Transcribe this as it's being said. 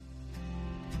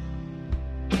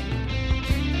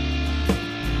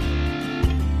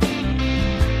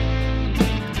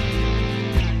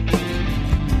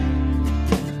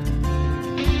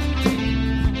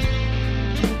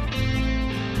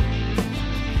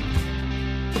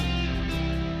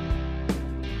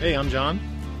Hey, I'm John.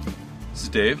 This is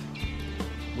Dave.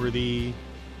 We're the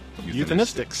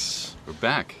Euthanistics. We're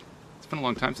back. It's been a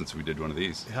long time since we did one of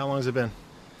these. How long has it been?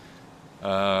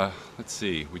 Let's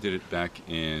see. We did it back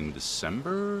in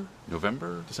December?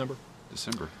 December.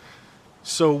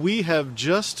 So we have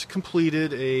just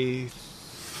completed a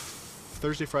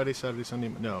Thursday, Friday, Saturday,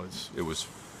 Sunday. No, it was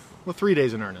 3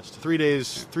 days in earnest. 3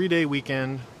 days, 3-day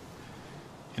weekend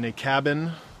in a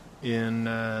cabin in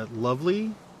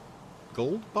lovely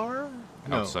Gold Bar?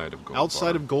 No, outside of Gold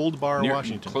outside Bar. of Gold Bar,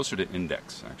 Washington. Closer to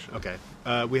Index, actually. Okay.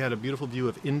 We had a beautiful view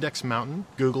of Index Mountain.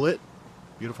 Google it.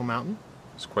 Beautiful mountain.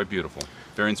 It's quite beautiful.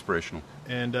 Very inspirational.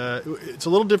 And it's a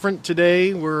little different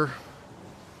today.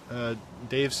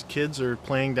 Dave's kids are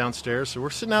playing downstairs, so we're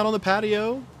sitting out on the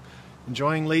patio,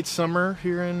 enjoying late summer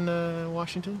here in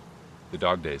Washington. The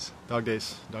dog days. Dog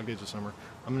days of summer.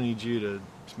 I'm going to need you to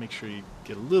just make sure you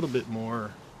get a little bit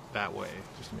more that way,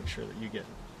 just to make sure that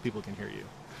people can hear you.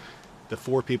 The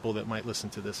 4 people that might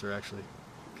listen to this are actually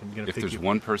going to If there's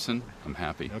one person, I'm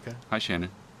happy. Okay. Hi,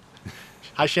 Shannon.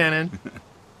 Hi, Shannon.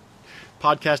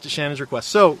 Podcast at Shannon's request.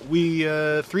 So we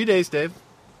 3 days, Dave,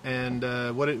 and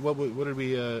what did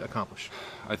we accomplish?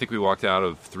 I think we walked out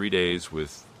of 3 days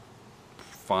with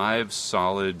 5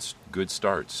 solid, good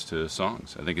starts to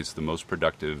songs. I think it's the most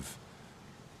productive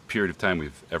period of time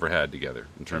we've ever had together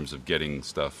in terms of getting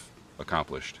stuff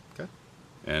accomplished. Okay.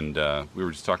 And we were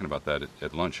just talking about that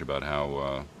at lunch, about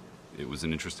how it was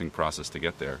an interesting process to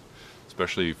get there,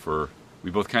 especially we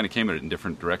both kind of came at it in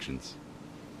different directions.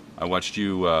 I watched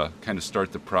you kind of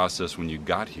start the process when you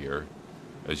got here,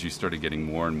 as you started getting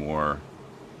more and more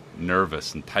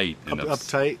nervous and tight. And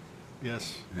uptight,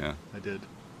 yes. Yeah. I did.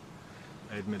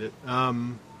 I admit it.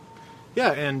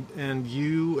 Yeah, and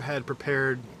you had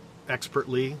prepared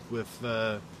expertly with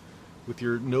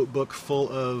your notebook full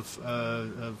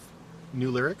of new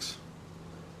lyrics.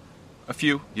 A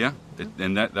few, yeah.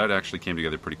 And that actually came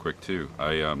together pretty quick too.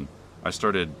 I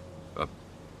started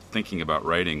thinking about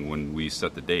writing when we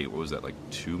set the date. What was that, like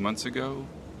 2 months ago?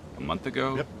 A month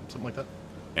ago? Yep, something like that.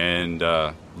 And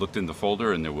looked in the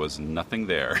folder, and there was nothing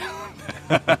there.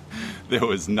 There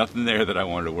was nothing there that I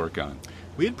wanted to work on.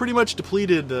 We had pretty much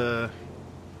depleted the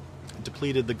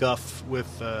guff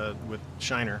with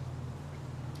Shiner.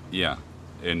 Yeah,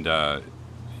 and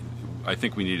I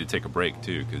think we need to take a break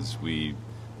too, because we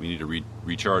need to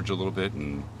recharge a little bit,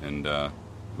 and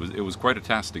it was quite a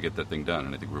task to get that thing done,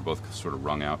 and I think we were both sort of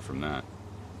wrung out from that.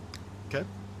 Okay.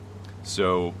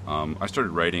 So I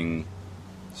started writing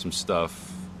some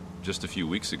stuff just a few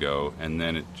weeks ago, and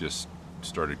then it just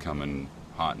started coming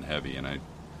hot and heavy, and I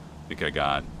think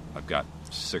I've got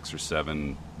 6 or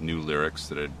 7 new lyrics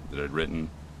that I'd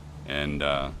written,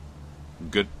 and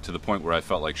good to the point where I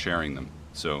felt like sharing them.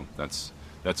 So that's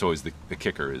always the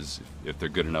kicker, is if they're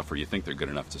good enough, or you think they're good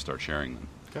enough, to start sharing them.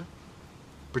 Okay.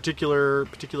 Particular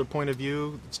point of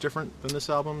view that's different than this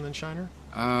album than Shiner?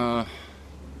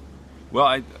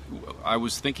 Well, I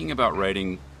was thinking about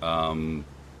writing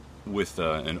with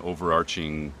an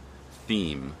overarching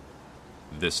theme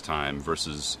this time,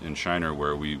 versus in Shiner,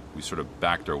 where we sort of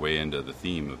backed our way into the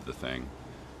theme of the thing.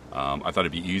 I thought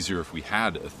it'd be easier if we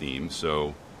had a theme,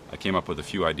 so I came up with a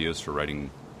few ideas for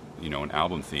writing, an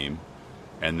album theme.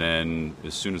 And then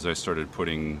as soon as I started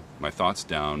putting my thoughts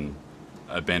down,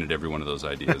 I abandoned every one of those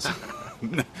ideas.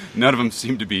 None of them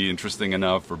seemed to be interesting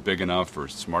enough, or big enough, or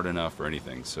smart enough, or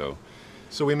anything. So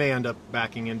we may end up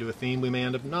backing into a theme. We may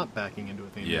end up not backing into a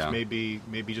theme. Yeah. This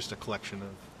may be just a collection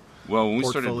of. Well, when we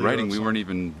started writing, we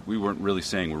weren't really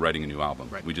saying we're writing a new album.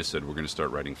 Right. We just said we're going to start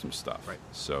writing some stuff. Right.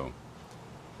 So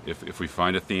if we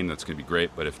find a theme, that's going to be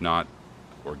great. But if not,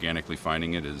 organically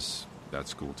finding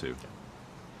that's cool too. Okay.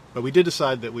 But we did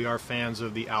decide that we are fans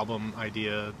of the album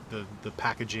idea, the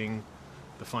packaging,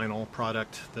 the final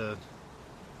product.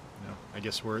 I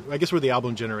guess we're the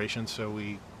album generation, so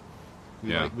we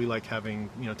like having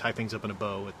tie things up in a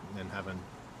bow and having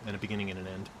a beginning and an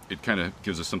end. It kind of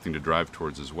gives us something to drive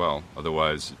towards as well.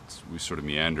 Otherwise, we sort of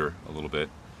meander a little bit.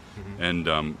 Mm-hmm.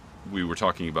 And we were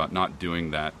talking about not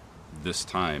doing that this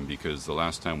time, because the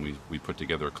last time we put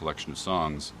together a collection of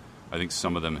songs, I think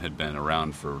some of them had been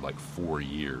around for like 4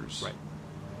 years. Right.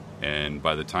 And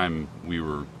by the time we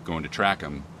were going to track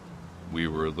them, we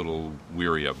were a little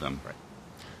weary of them. Right.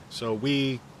 So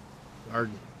we are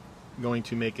going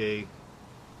to make a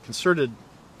concerned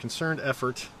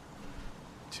effort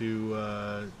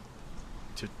to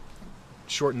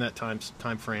shorten that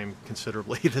time frame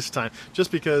considerably this time,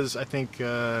 just because I think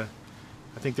there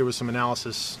was some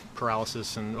analysis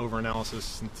paralysis and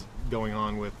over-analysis going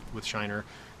on with Shiner,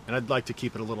 and I'd like to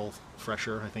keep it a little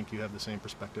fresher. I think you have the same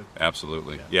perspective.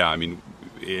 Absolutely. Yeah, I mean,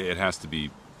 it has to be.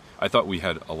 I thought we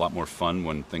had a lot more fun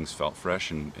when things felt fresh,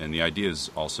 and the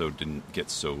ideas also didn't get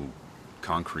so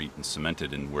concrete and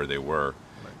cemented in where they were.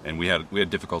 Right. And we had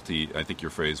difficulty, I think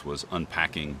your phrase was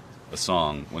unpacking a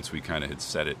song once we kind of had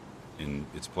set it in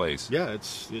its place. Yeah,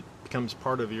 it becomes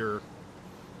part of your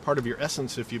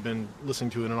essence if you've been listening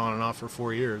to it on and off for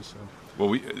 4 years. So.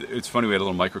 Well, it's funny, we had a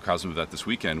little microcosm of that this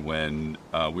weekend when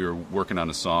we were working on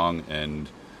a song and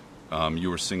you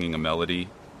were singing a melody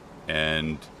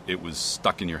and it was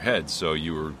stuck in your head, so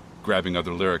you were grabbing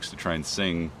other lyrics to try and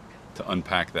sing to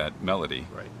unpack that melody.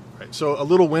 Right. So a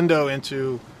little window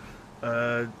into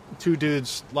two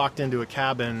dudes locked into a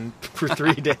cabin for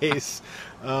 3 days.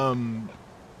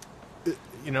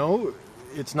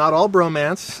 It's not all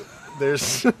bromance.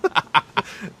 There's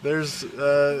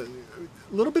a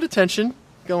little bit of tension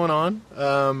going on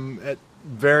at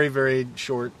very, very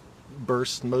short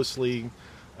bursts, mostly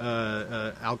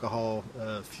alcohol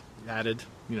added.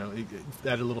 It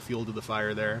added a little fuel to the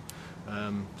fire there.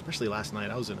 Especially last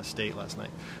night. I was in a state last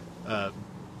night.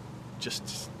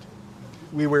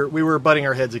 We were butting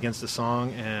our heads against the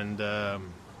song, and the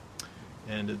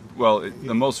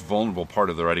most vulnerable part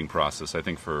of the writing process, I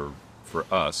think, for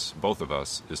us, both of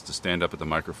us, is to stand up at the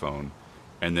microphone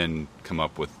and then come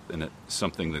up with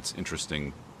something that's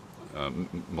interesting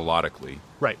melodically.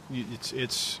 Right.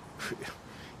 It's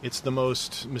the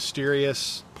most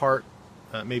mysterious part.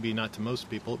 Maybe not to most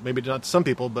people, maybe not to some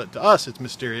people, but to us, it's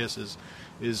mysterious.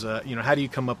 Is how do you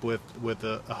come up with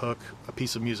a hook, a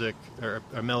piece of music, or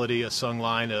a melody, a sung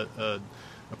line, a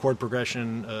chord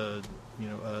progression, a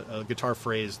guitar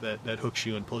phrase that hooks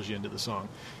you and pulls you into the song.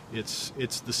 It's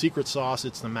the secret sauce.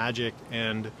 It's the magic,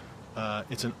 and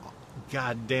it's an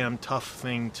goddamn tough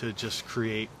thing to just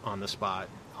create on the spot,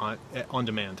 on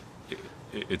demand.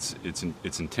 It's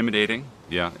intimidating,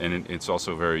 yeah, and it's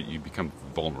also you become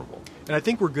vulnerable. And I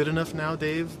think we're good enough now,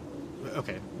 Dave.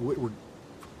 Okay,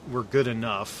 we're good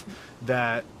enough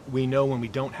that we know when we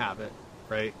don't have it,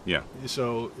 right? Yeah.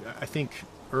 So I think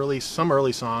some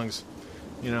early songs,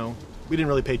 we didn't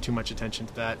really pay too much attention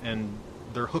to that, and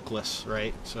they're hookless,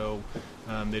 right? So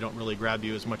they don't really grab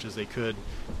you as much as they could.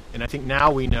 And I think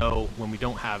now we know when we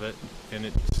don't have it, and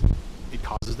it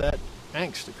causes that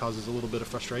angst. It causes a little bit of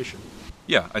frustration.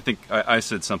 Yeah, I think I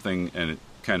said something, and it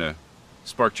kind of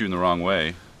sparked you in the wrong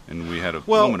way, and we had a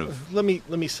moment of... Let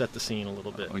me set the scene a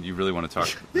little bit. Oh, you really want to talk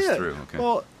this through? Okay.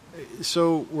 Well,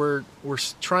 so we're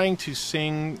trying to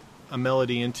sing a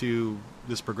melody into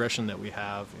this progression that we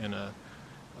have in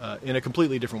a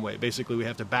completely different way. Basically, we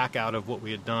have to back out of what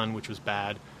we had done, which was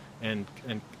bad, and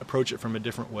approach it from a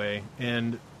different way,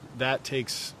 and that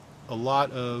takes a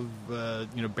lot of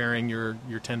bearing your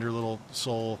tender little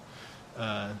soul,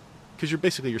 because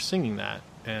you're singing that.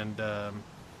 And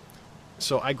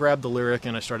so I grabbed the lyric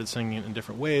and I started singing it in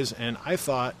different ways, and I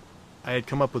thought I had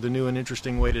come up with a new and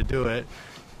interesting way to do it,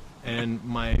 and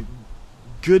my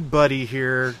good buddy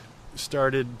here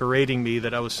started berating me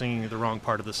that I was singing the wrong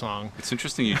part of the song. It's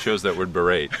interesting you chose that word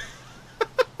berate,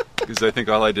 because I think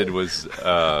all I did was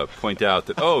point out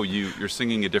that, you're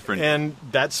singing a different... And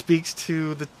that speaks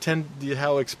to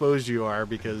how exposed you are,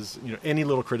 because any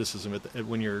little criticism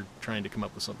when you're trying to come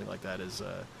up with something like that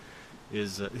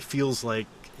is it feels like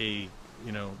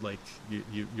like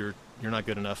you're not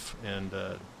good enough, and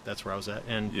that's where I was at.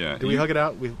 And yeah, we hug it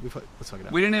out? Let's hug it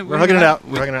out. We're hugging it out.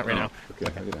 We're hugging it out right now.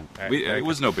 Okay, hug it out. Right, it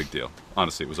was no big deal.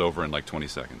 Honestly, it was over in like 20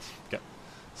 seconds. Okay.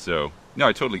 So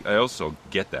no, I also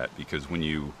get that, because when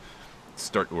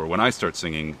I start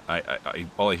singing,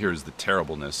 all I hear is the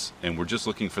terribleness, and we're just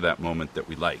looking for that moment that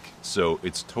we like. So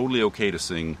it's totally okay to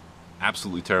sing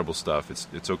absolutely terrible stuff.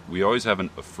 We always have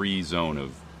a free zone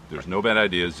of, there's no bad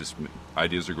ideas, just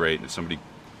ideas are great. And if somebody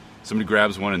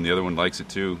grabs one and the other one likes it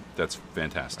too, that's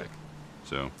fantastic. Right.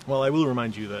 So. Well, I will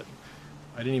remind you that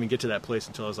I didn't even get to that place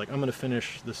until I was like, I'm going to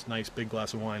finish this nice big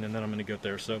glass of wine, and then I'm going to get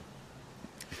there. So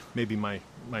maybe my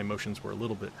emotions were a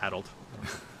little bit addled.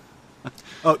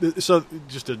 So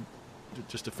just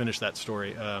to finish that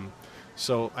story,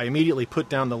 so I immediately put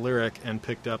down the lyric and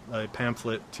picked up a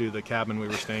pamphlet to the cabin we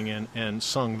were staying in and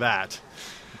sung that,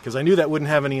 because I knew that wouldn't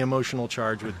have any emotional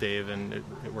charge with Dave, and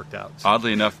it worked out. So.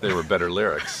 Oddly enough, they were better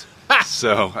lyrics.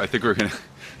 So I think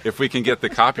if we can get the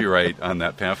copyright on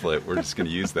that pamphlet, we're just going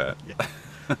to use that.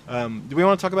 Yeah. Do we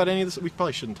want to talk about any of this? We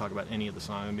probably shouldn't talk about any of the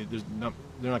song. I mean,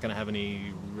 they're not going to have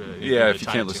any. If you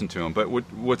can't listen to them. But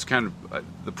what's kind of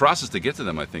the process to get to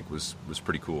them, I think, was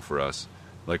pretty cool for us.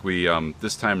 Like we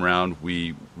this time around,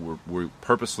 we're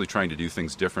purposely trying to do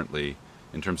things differently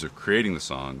in terms of creating the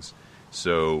songs.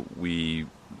 So we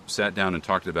sat down and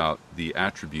talked about the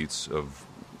attributes of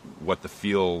what the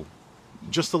feel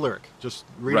Just the lyric, just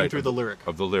reading through the lyric.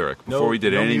 Of the lyric. Before we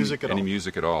did no any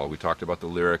music at all. We talked about the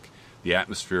lyric, the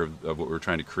atmosphere of what we were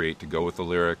trying to create to go with the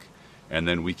lyric, and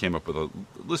then we came up with a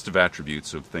list of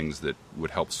attributes of things that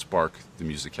would help spark the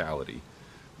musicality,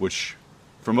 which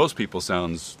for most people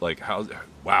sounds like,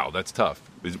 wow, that's tough.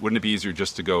 Wouldn't it be easier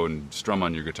just to go and strum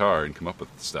on your guitar and come up with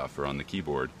stuff, or on the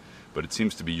keyboard? But it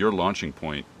seems to be your launching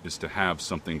point is to have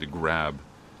something to grab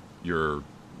your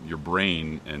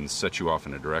brain and set you off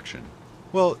in a direction.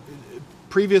 Well,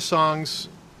 previous songs,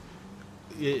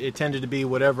 it tended to be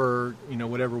whatever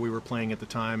we were playing at the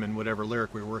time and whatever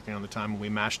lyric we were working on at the time, and we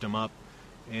mashed them up.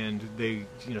 And they,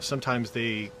 sometimes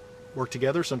they worked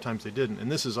together, sometimes they didn't. And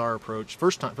this is our approach.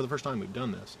 For the first time we've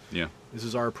done this. Yeah. This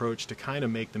is our approach to kind of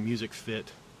make the music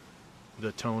fit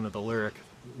the tone of the lyric,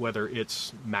 whether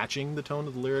it's matching the tone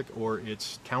of the lyric or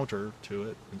it's counter to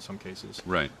it in some cases.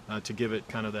 Right. To give it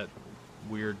kind of that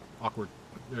weird, awkward,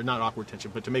 or not awkward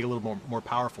tension, but to make it a little more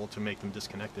powerful, to make them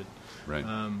disconnected. Right.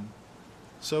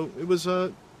 So it was,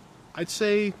 I'd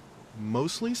say,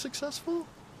 mostly successful,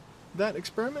 that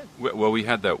experiment. Well, we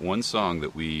had that one song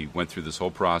that we went through this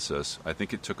whole process. I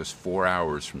think it took us 4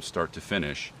 hours from start to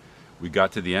finish. We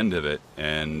got to the end of it,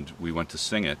 and we went to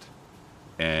sing it,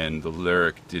 and the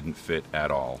lyric didn't fit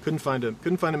at all. Couldn't find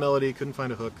a melody, couldn't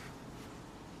find a hook,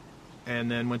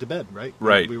 and then went to bed. Right.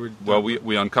 Right.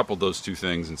 We uncoupled those two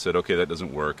things and said, okay, that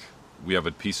doesn't work. We have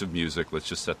a piece of music. Let's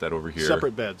just set that over here.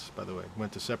 Separate beds, by the way.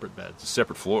 Went to separate beds.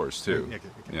 Separate floors too.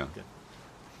 Yeah.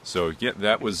 So yeah,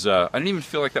 that was. I didn't even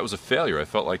feel like that was a failure. I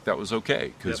felt like that was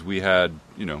okay because we had,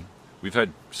 we've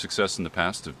had success in the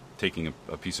past of taking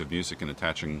a piece of music and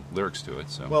attaching lyrics to it.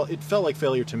 So well, it felt like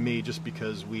failure to me just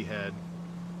because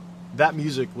that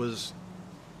music was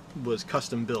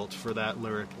custom built for that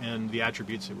lyric and the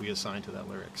attributes that we assigned to that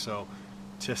lyric. So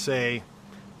to say,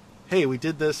 hey, we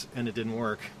did this and it didn't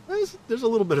work, there's a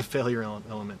little bit of failure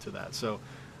element to that. So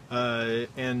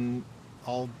and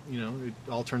it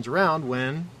all turns around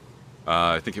when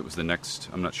I think it was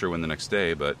I'm not sure when the next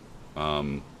day, but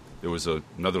there was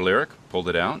another lyric, pulled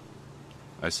it out.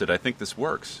 I said, I think this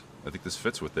works. I think this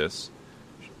fits with this.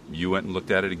 You went and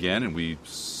looked at it again, and we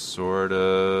sort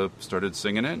of started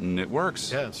singing it, and it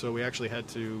works. Yeah, so we actually had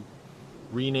to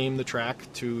rename the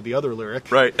track to the other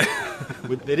lyric. Right.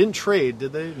 They didn't trade,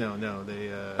 did they? No.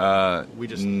 They we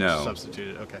just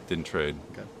substituted. Okay. Didn't trade.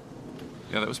 Okay.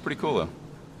 Yeah, that was pretty cool, though.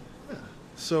 Yeah.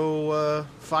 So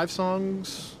 5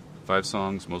 songs. 5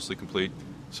 songs, mostly complete.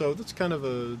 So that's kind of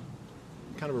a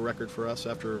record for us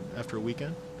after a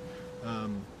weekend.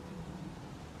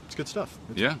 It's good stuff.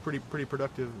 It's pretty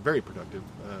productive, very productive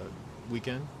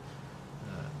weekend.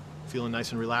 Feeling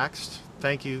nice and relaxed.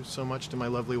 Thank you so much to my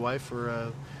lovely wife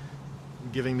for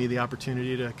giving me the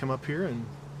opportunity to come up here. And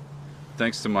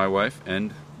thanks to my wife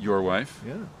and your wife.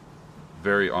 Yeah.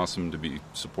 Very awesome to be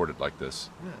supported like this.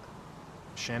 Yeah.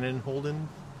 Shannon and Holden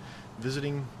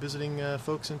visiting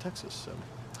folks in Texas.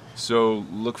 So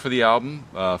look for the album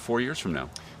 4 years from now.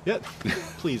 Yeah.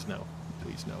 Please no.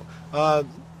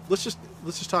 Let's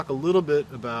just talk a little bit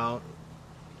about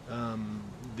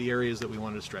the areas that we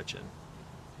wanted to stretch in.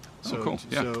 So, cool.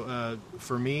 Yeah. So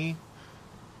for me,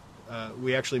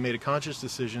 we actually made a conscious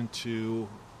decision to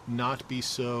not be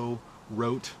so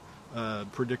rote,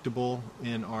 predictable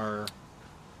in our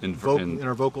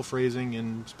vocal phrasing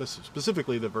and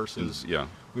specifically the verses. Yeah.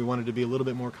 We wanted to be a little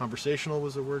bit more conversational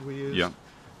was the word we used. Yeah.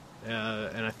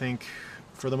 And I think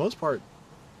for the most part,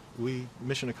 we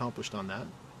mission accomplished on that.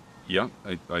 Yeah,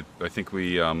 I think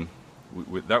we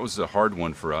that was a hard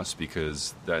one for us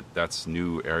because that's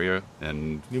new area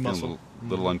and new muscle, a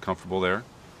little uncomfortable there.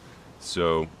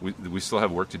 So we still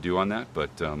have work to do on that, but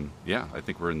yeah, I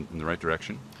think we're in the right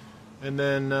direction. And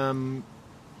then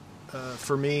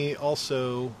for me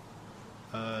also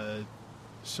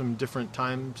some different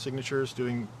time signatures,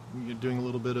 doing a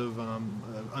little bit of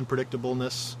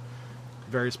unpredictableness,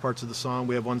 various parts of the song.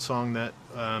 We have one song that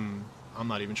I'm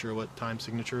not even sure what time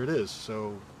signature it is,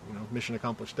 so mission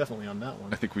accomplished definitely on that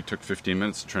one. I think we took 15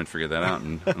 minutes to try and figure that out,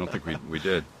 and I don't think we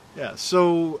did. Yeah,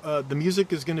 so the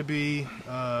music is going to be it's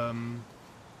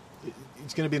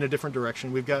going to be in a different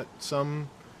direction. We've got a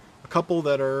couple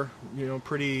that are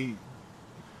pretty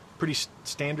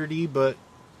standardy, but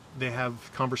they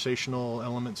have conversational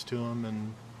elements to them,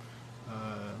 and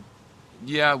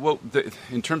yeah, well,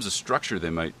 in terms of structure, they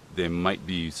might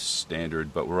be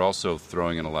standard, but we're also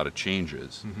throwing in a lot of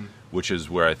changes, which is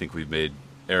where I think we've made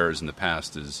errors in the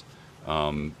past. Is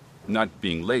not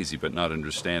being lazy, but not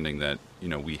understanding that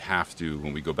we have to,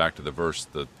 when we go back to the verse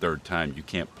the third time, you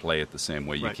can't play it the same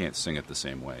way, you can't sing it the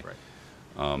same way,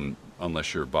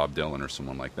 unless you're Bob Dylan or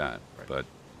someone like that. Right.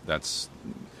 But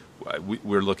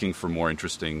we're looking for more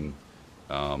interesting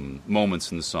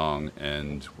moments in the song,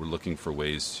 and we're looking for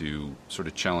ways to sort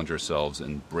of challenge ourselves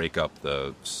and break up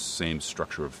the same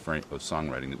structure of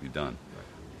songwriting that we've done,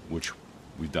 which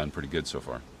we've done pretty good so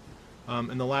far.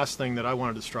 And the last thing that I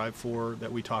wanted to strive for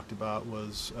that we talked about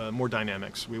was more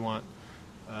dynamics. We want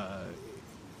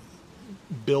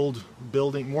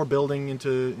more building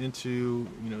into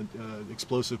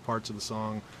explosive parts of the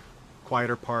song,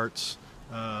 quieter parts,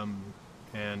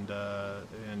 and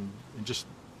just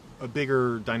a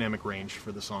bigger dynamic range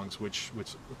for the songs, which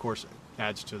of course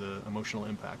adds to the emotional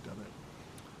impact of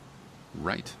it.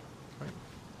 Right.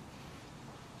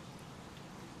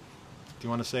 Do you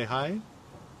want to say hi?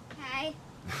 Hi.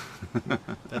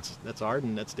 That's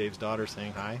Arden. That's Dave's daughter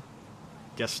saying hi.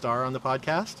 Guest star on the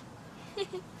podcast.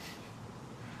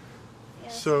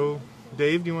 Yes. So,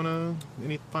 Dave, do you want to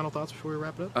any final thoughts before we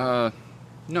wrap it up?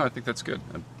 No, I think that's good.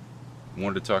 I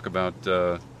wanted to talk about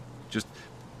just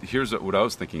here's what I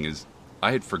was thinking is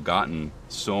I had forgotten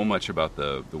so much about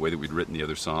the way that we'd written the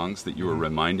other songs that you were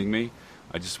reminding me.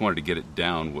 I just wanted to get it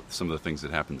down with some of the things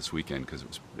that happened this weekend because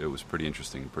it was pretty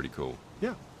interesting and pretty cool.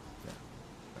 Yeah.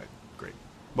 Right. Great.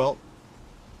 Well,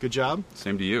 good job.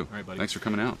 Same to you. All right, buddy. Thanks for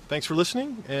coming out. Thanks for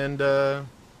listening, and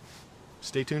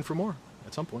stay tuned for more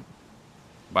at some point.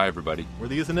 Bye, everybody. We're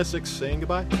the Euthanistics saying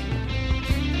goodbye.